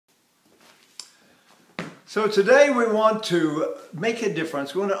So today we want to make a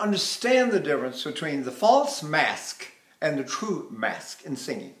difference. We want to understand the difference between the false mask and the true mask in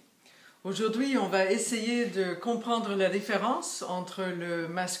singing. Aujourd'hui, on va essayer de comprendre la différence entre le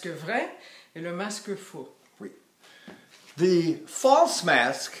masque vrai et le masque faux. Oui. The false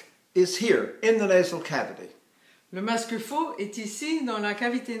mask is here in the nasal cavity. Le masque faux est ici dans la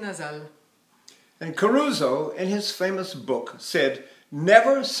cavité nasale. And Caruso, in his famous book, said,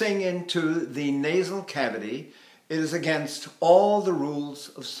 "Never sing into the nasal cavity. It is against all the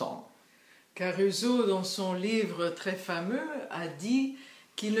rules of song." Caruso, dans son livre très fameux, a dit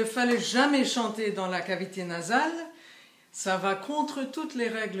qu'il ne fallait jamais chanter dans la cavité nasale. Ça va contre toutes les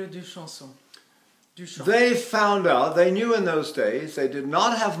règles du chant. They found out, they knew in those days, they did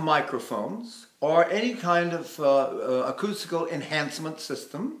not have microphones or any kind of acoustical enhancement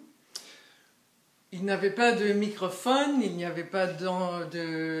system. Il n'avait pas de microphone, il n'y avait pas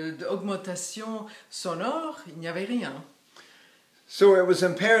d'augmentation sonore, il n'y avait rien. So it was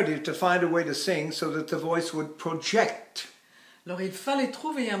imperative to find a way to sing so that the voice would project. Alors il fallait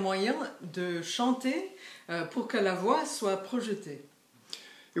trouver un moyen de chanter pour que la voix soit projetée.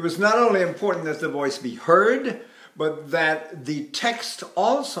 It was not only important that the voice be heard, but that the text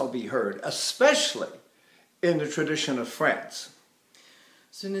also be heard, especially in the tradition of France.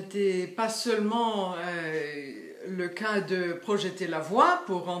 Ce n'était pas seulement le cas de projeter la voix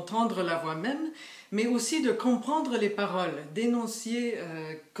pour entendre la voix même, mais aussi de comprendre les paroles, d'énoncier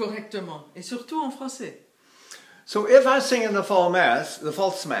correctement, et surtout en français. So if I sing in the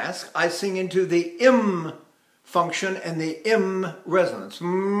false mask, I sing into the im function and the im resonance.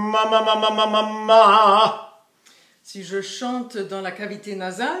 Ma ma ma ma ma ma ma. Si je chante dans la cavité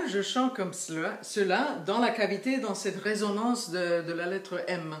nasale, je chante comme cela dans la cavité, dans cette résonance de la lettre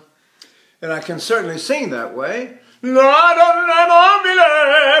M. And I can certainly sing that way.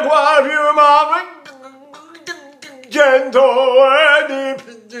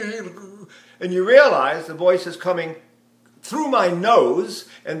 And you realize the voice is coming through my nose,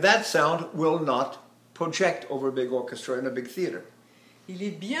 and that sound will not project over a big orchestra in a big theater. Il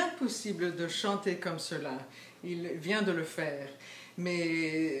est bien possible de chanter comme cela. Il vient de le faire.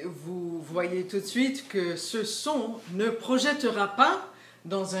 Mais vous voyez tout de suite que ce son ne projettera pas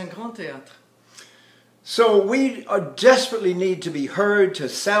dans un grand théâtre. So we desperately need to be heard, to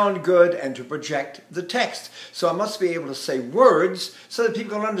sound good, and to project the text. So I must be able to say words so that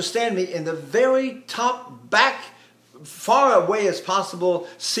people can understand me in the very top, back, far away as possible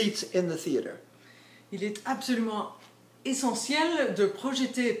seats in the theater. Il est absolument essentiel de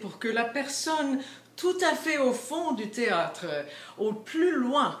projeter pour que la personne tout à fait au fond du théâtre, au plus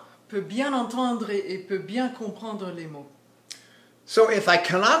loin, peut bien entendre et peut bien comprendre les mots. So if I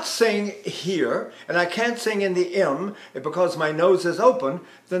cannot sing here, and I can't sing in the im, because my nose is open,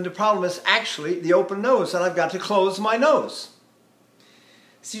 then the problem is actually the open nose, and I've got to close my nose.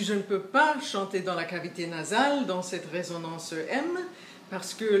 Si je ne peux pas chanter dans la cavité nasale, dans cette résonance M,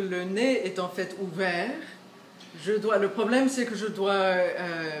 parce que le nez est en fait ouvert, le problème c'est que je dois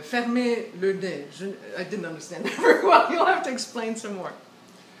fermer le nez. I didn't understand very well. You'll have to explain some more.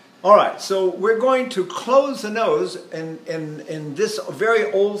 All right, so we're going to close the nose in this very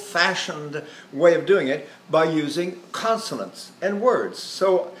old-fashioned way of doing it by using consonants and words.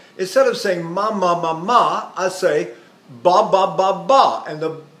 So instead of saying ma, ma, ma, ma, I say ba, ba, ba, ba, and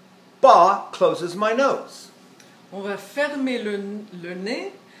the ba closes my nose. On va fermer le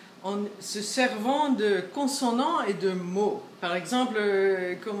nez en se servant de consonants et de mots. Par exemple,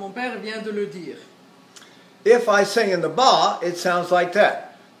 comme mon père vient de le dire. If I sing in the ba, it sounds like that.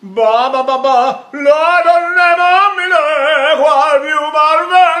 Ba ba ba ba, la da ne ma mi le, qua più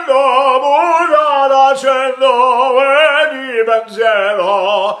marvendo, buda scendo, e di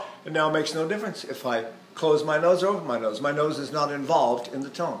pensiero. And now it makes no difference if I close my nose or open my nose. My nose is not involved in the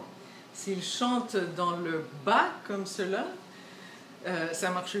tone. S'il chante dans le bas comme cela, ça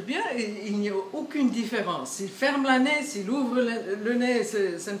marche bien et il n'y a aucune différence. S'il ferme la nez, s'il ouvre le nez,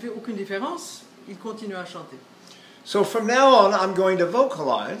 ça ne fait aucune différence. Il continue à chanter. So from now on, I'm going to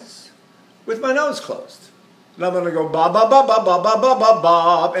vocalize with my nose closed. And I'm going to go ba ba ba ba ba ba ba ba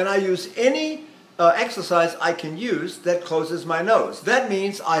ba, and I use any exercise I can use that closes my nose. That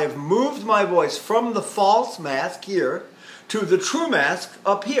means I have moved my voice from the false mask here to the true mask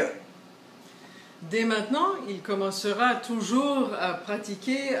up here. Dès maintenant, il commencera toujours à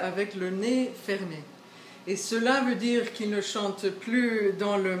pratiquer avec le nez fermé. Et cela veut dire qu'il ne chante plus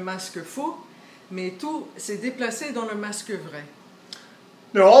dans le masque faux, mais tout s'est déplacé dans le masque vrai.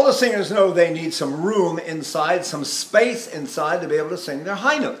 Now, all the singers know they need some room inside, some space inside to be able to sing their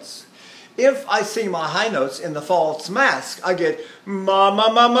high notes. If I sing my high notes in the false mask, I get ma ma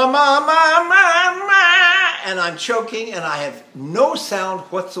ma ma ma ma ma ma. and I'm choking, and I have no sound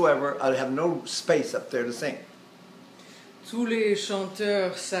whatsoever. I have no space up there to sing. Tous les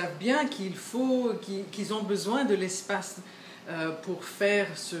chanteurs savent bien qu'ils ont besoin de l'espace pour faire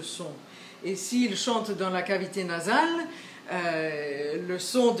ce son. Et s'ils chantent dans la cavité nasale, le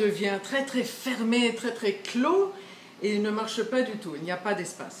son devient très très fermé, très très clos, et il ne marche pas du tout. Il n'y a pas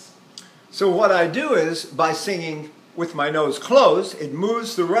d'espace. So what I do is, by singing with my nose closed, it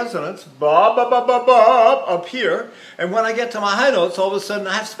moves the resonance ba ba ba ba ba up here, and when I get to my high notes, all of a sudden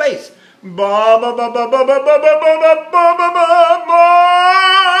I have space. Ba ba ba ba ba ba ba ba ba ba ba ba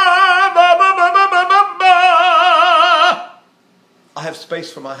ba. I have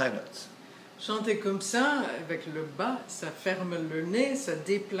space for my high notes. Chanter comme ça, avec le bas, ça ferme le nez, ça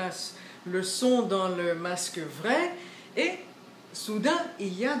déplace le son dans le masque vrai, et soudain,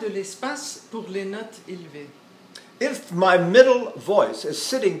 il y a de l'espace pour les notes élevées. If my middle voice is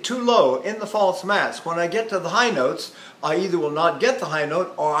sitting too low in the false mask, when I get to the high notes, I either will not get the high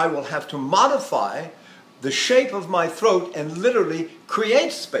note or I will have to modify the shape of my throat and literally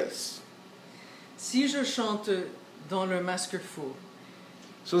create space. Si je chante dans le masque faux.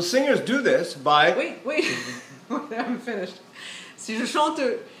 So singers do this by... Oui, I'm finished. Si je chante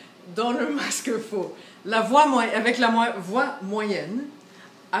dans le masque faux, avec la voix moyenne,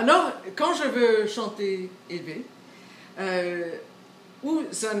 alors quand je veux chanter élevé, ou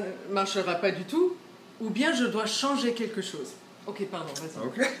ça ne marchera pas du tout, ou bien je dois changer quelque chose. Ok, pardon, vas-y.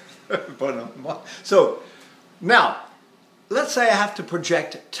 Okay. So, now, let's say I have to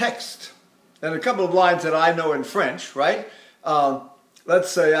project text. And a couple of lines that I know in French, right?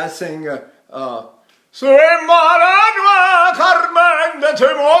 Let's say I sing, C'est malade, Carmen, de te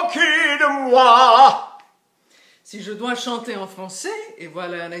moquer de moi. Si je dois chanter en français, et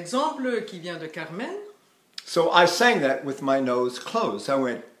voilà un exemple qui vient de Carmen. So I sang that with my nose closed. I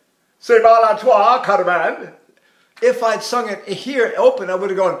went, C'est mal à toi, Carmen. If I'd sung it here open, I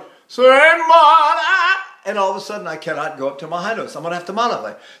would have gone, C'est mal à... And all of a sudden, I cannot go up to my high notes. I'm going to have to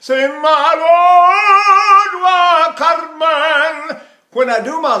modify. C'est mal à toi, Carmen. When I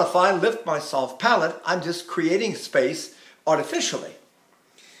do modify, lift my soft palate, I'm just creating space artificially.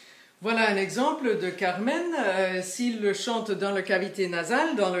 Voilà un exemple de Carmen. S'il le chante dans le cavité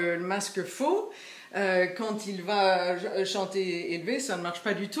nasale, dans le masque faux, quand il va chanter élevé, ça ne marche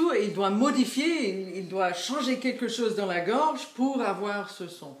pas du tout et il doit modifier, il doit changer quelque chose dans la gorge pour avoir ce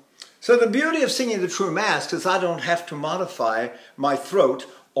son. So the beauty of singing the true mask is I don't have to modify my throat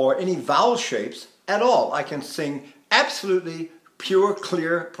or any vowel shapes at all. I can sing absolutely pure,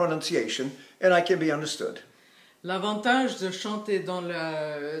 clear pronunciation and I can be understood. L'avantage de chanter dans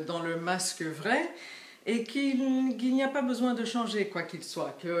le masque vrai est qu'il n'y a pas besoin de changer quoi qu'il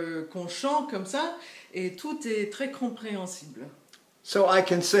soit, qu'on chante comme ça et tout est très compréhensible. So I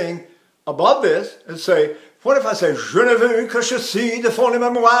can sing above this and say, what if I say, je ne veux que je suis devant les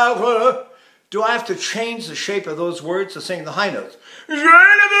mémoires? Do I have to change the shape of those words to sing the high notes? Je ne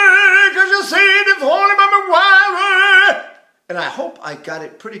veux que je suis devant les mémoires. And I hope I got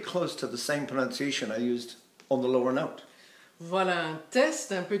it pretty close to the same pronunciation I used on the lower note. Voilà un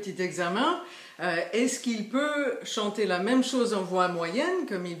test, un petit examen. Est-ce qu'il peut chanter la même chose en voix moyenne,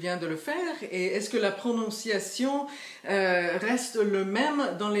 comme il vient de le faire, et est-ce que la prononciation reste le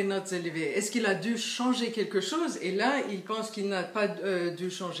même dans les notes élevées? Est-ce qu'il a dû changer quelque chose? Et là, il pense qu'il n'a pas dû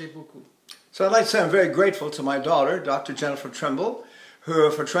changer beaucoup. So I'd like to say I'm very grateful to my daughter, Dr. Jennifer Trimble,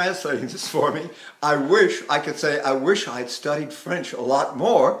 for translating this for me. I wish I could say, I wish I had studied French a lot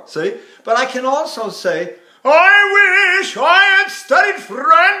more, see? But I can also say, I wish I had studied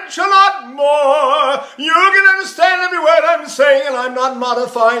French a lot more. You can understand every word I'm saying and I'm not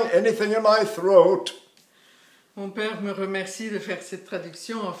modifying anything in my throat. Mon père me remercie de faire cette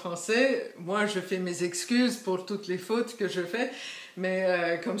traduction en français. Moi, je fais mes excuses pour toutes les fautes que je fais.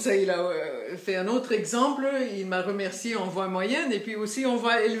 Mais comme ça, il a fait un autre exemple. Il m'a remercié en voix moyenne et puis aussi en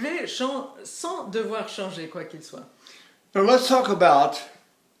voix élevée, sans devoir changer quoi qu'il soit. Now let's talk about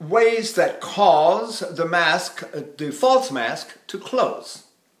ways that cause the mask, the false mask, to close.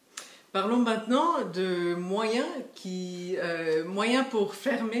 Parlons maintenant de moyens pour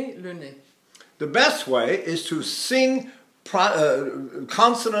fermer le nez. The best way is to sing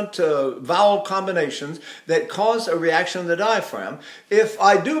consonant vowel combinations that cause a reaction in the diaphragm. If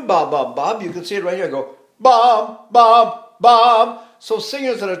I do bob, bob, bob, you can see it right here. I go bob, bob, bob. So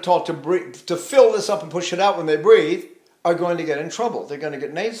singers that are taught to breathe, to fill this up and push it out when they breathe are going to get in trouble. They're going to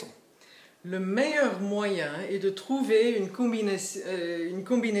get nasal. Le meilleur moyen est de trouver une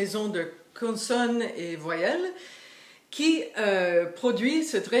combinaison de consonnes et voyelles qui produit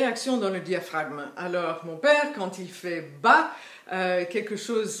cette réaction dans le diaphragme. Alors, mon père, quand il fait bas, quelque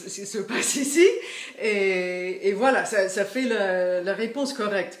chose se passe ici, et voilà, ça fait la réponse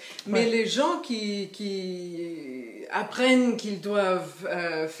correcte. Mais les gens qui apprennent qu'ils doivent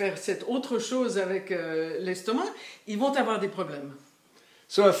faire cette autre chose avec l'estomac, ils vont avoir des problèmes.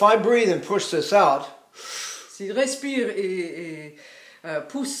 So if I breathe and push this out, S'ils respirent et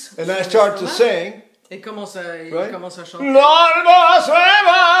poussent and son I start to estomac, sing, et commence à chanter.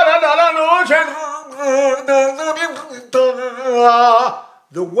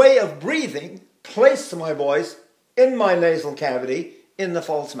 The way of breathing placed my voice in my nasal cavity in the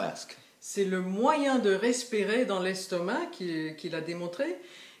false mask. C'est le moyen de respirer dans l'estomac qu'il a démontré,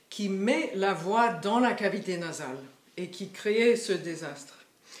 qui met la voix dans la cavité nasale et qui crée ce désastre.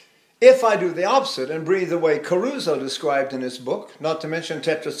 If I do the opposite and breathe the way Caruso described in his book, not to mention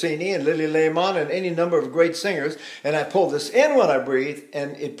Tetrazzini and Lily Lehmann and any number of great singers, and I pull this in when I breathe,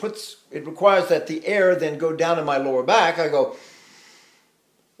 and it requires that the air then go down in my lower back, I go,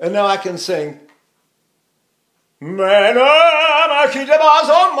 and now I can sing,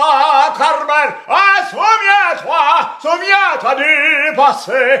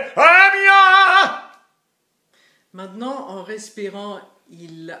 Maintenant, en respirant,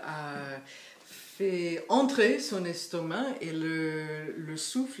 il a fait entrer son estomac et le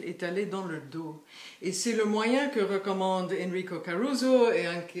souffle est allé dans le dos. Et c'est le moyen que recommande Enrico Caruso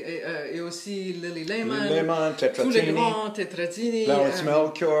et aussi Lily Lehmann, tous les grands, Tetrazzini, Lawrence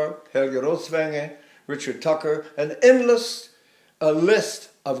Melchior, Helge Roswenge, Richard Tucker, an endless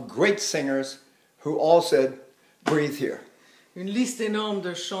list of great singers who all said, breathe here. Une liste énorme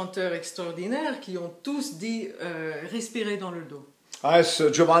de chanteurs extraordinaires qui ont tous dit respirer dans le dos. I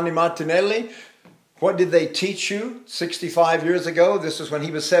asked Giovanni Martinelli, what did they teach you 65 years ago? This was when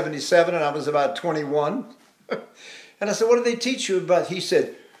he was 77 and I was about 21. And I said, what did they teach you about? He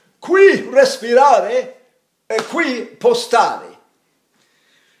said, qui respirare e qui postare.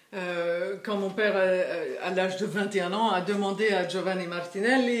 Quand mon père, à l'âge de 21 ans, a demandé à Giovanni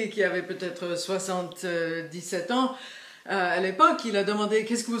Martinelli, qui avait peut-être 77 ans, à l'époque, il a demandé «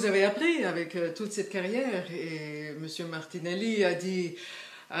 Qu'est-ce que vous avez appris avec toute cette carrière ?» Et M. Martinelli a dit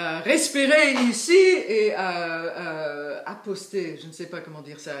 « Respirer ici et à poster, je ne sais pas comment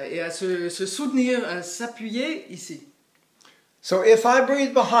dire ça, et à se soutenir, à s'appuyer ici. » So if I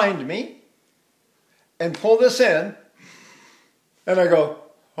breathe behind me and pull this in, and I go,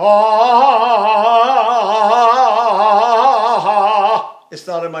 it's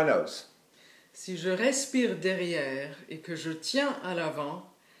not in my nose. Si je respire derrière et que je tiens à l'avant,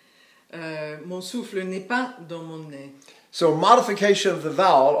 mon souffle n'est pas dans mon nez. So modification of the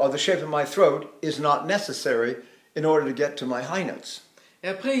vowel or the shape of my throat is not necessary in order to get to my high notes. Et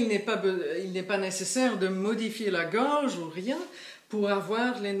après, il n'est pas nécessaire de modifier la gorge ou rien pour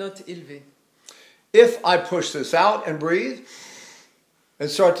avoir les notes élevées. If I push this out and breathe and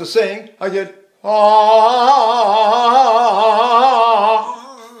start to sing, I get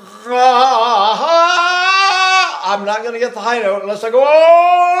I'm not going to get the high note unless I go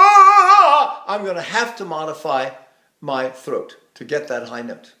I'm going to have to modify my throat to get that high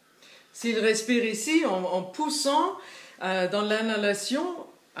note. S'il respire ici en poussant dans l'inhalation,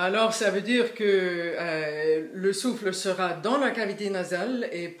 alors ça veut dire que le souffle sera dans la cavité nasale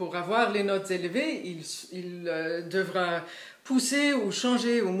et pour avoir les notes élevées, il devra pousser ou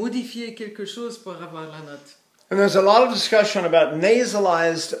changer ou modifier quelque chose pour avoir la note. And there's a lot of discussion about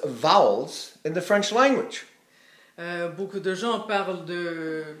nasalized vowels in the French language. Beaucoup de gens parlent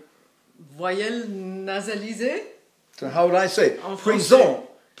de voyelles nasalisées. So how would I say? En Prison,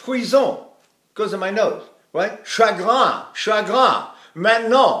 prison, goes in my nose, right? Chagrin, chagrin,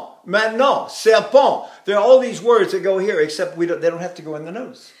 maintenant, maintenant, serpent. There are all these words that go here, except they don't have to go in the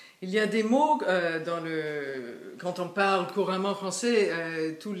nose. Il y a des mots quand on parle couramment français,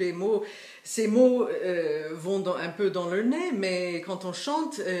 tous les mots, ces mots vont un peu dans le nez, mais quand on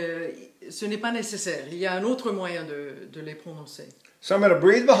chante, ce n'est pas nécessaire. Il y a un autre moyen de les prononcer. So I'm going to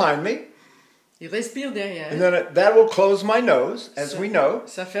breathe behind me. Il respire derrière. And then that will close my nose, as we know.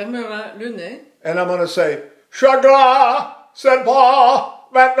 Ça fermera le nez. And I'm going to say, chagrin, serpent,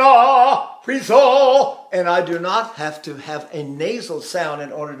 maintenant, prison. And I do not have to have a nasal sound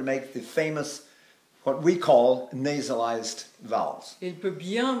in order to make the famous, what we call, nasalized vowels. Il peut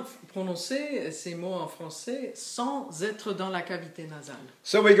bien prononcer ces mots en français sans être dans la cavité nasale.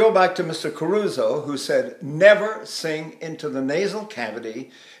 So we go back to Mr. Caruso, who said, never sing into the nasal cavity.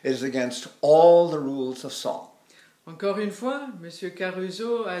 It is against all the rules of song. Encore une fois, M.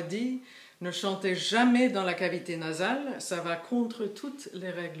 Caruso a dit, ne chantez jamais dans la cavité nasale, ça va contre toutes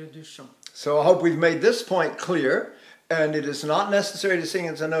les règles du chant. So I hope we've made this point clear, And it is not necessary to sing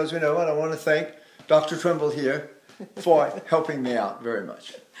into nose we know. And I want to thank Dr. Trimble here for helping me out very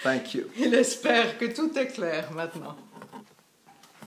much. Thank you. Il espère que tout est clair maintenant.